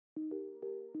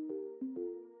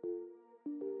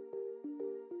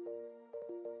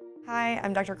Hi,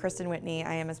 I'm Dr. Kristin Whitney.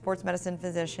 I am a sports medicine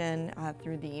physician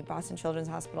through the Boston Children's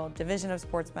Hospital Division of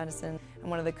Sports Medicine. I'm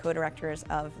one of the co-directors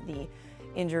of the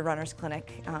Injured Runners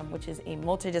Clinic, which is a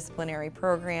multidisciplinary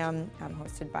program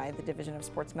hosted by the Division of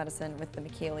Sports Medicine with the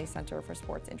McKaylee Center for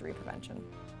Sports Injury Prevention.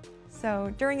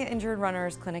 So during an Injured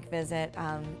Runners Clinic visit,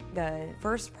 the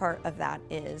first part of that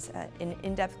is an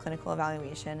in-depth clinical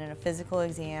evaluation and a physical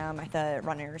exam, the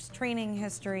runner's training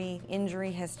history,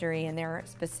 injury history, and their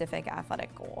specific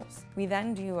athletic goals. We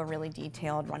then do a really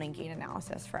detailed running gait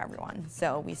analysis for everyone.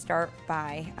 So we start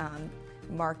by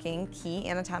marking key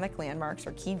anatomic landmarks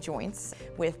or key joints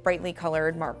with brightly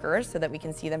colored markers so that we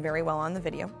can see them very well on the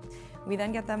video. We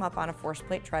then get them up on a force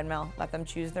plate treadmill, let them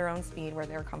choose their own speed where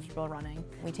they're comfortable running.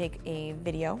 We take a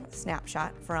video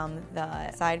snapshot from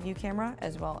the side view camera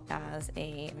as well as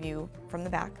a view from the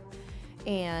back.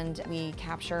 And we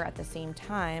capture at the same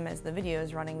time as the video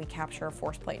is running, we capture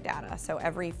force plate data. So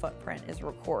every footprint is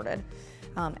recorded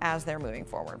as they're moving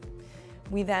forward.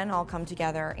 We then all come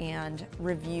together and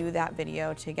review that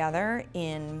video together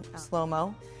in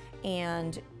slow-mo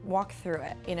and walk through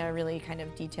it in a really kind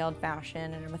of detailed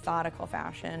fashion and a methodical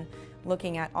fashion,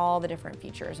 looking at all the different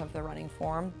features of the running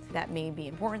form that may be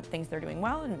important, things they're doing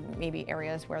well, and maybe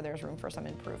areas where there's room for some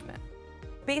improvement.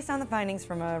 Based on the findings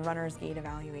from a runner's gait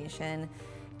evaluation,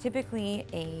 typically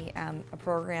a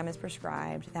program is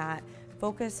prescribed that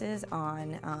focuses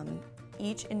on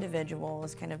each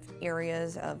individual's kind of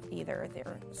areas of either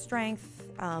their strength,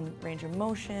 range of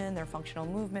motion, their functional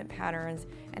movement patterns,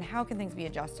 and how can things be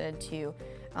adjusted to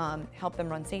help them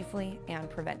run safely and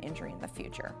prevent injury in the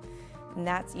future. And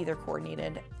that's either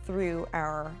coordinated through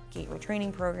our Gait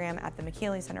retraining program at the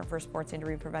McKaylee Center for Sports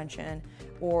Injury Prevention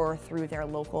or through their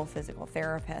local physical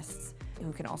therapists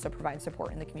who can also provide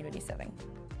support in the community setting.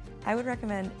 I would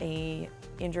recommend a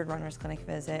Injured Runners Clinic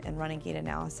visit and running gait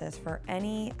analysis for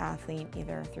any athlete,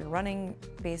 either through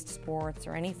running-based sports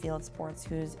or any field sports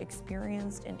who's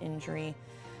experienced an injury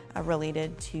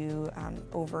related to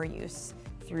overuse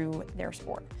through their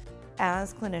sport.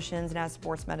 As clinicians and as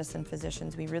sports medicine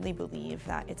physicians, we really believe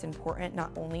that it's important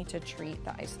not only to treat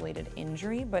the isolated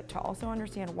injury, but to also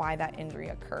understand why that injury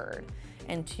occurred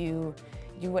and to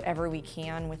do whatever we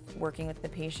can with working with the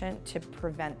patient to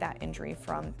prevent that injury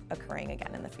from occurring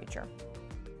again in the future.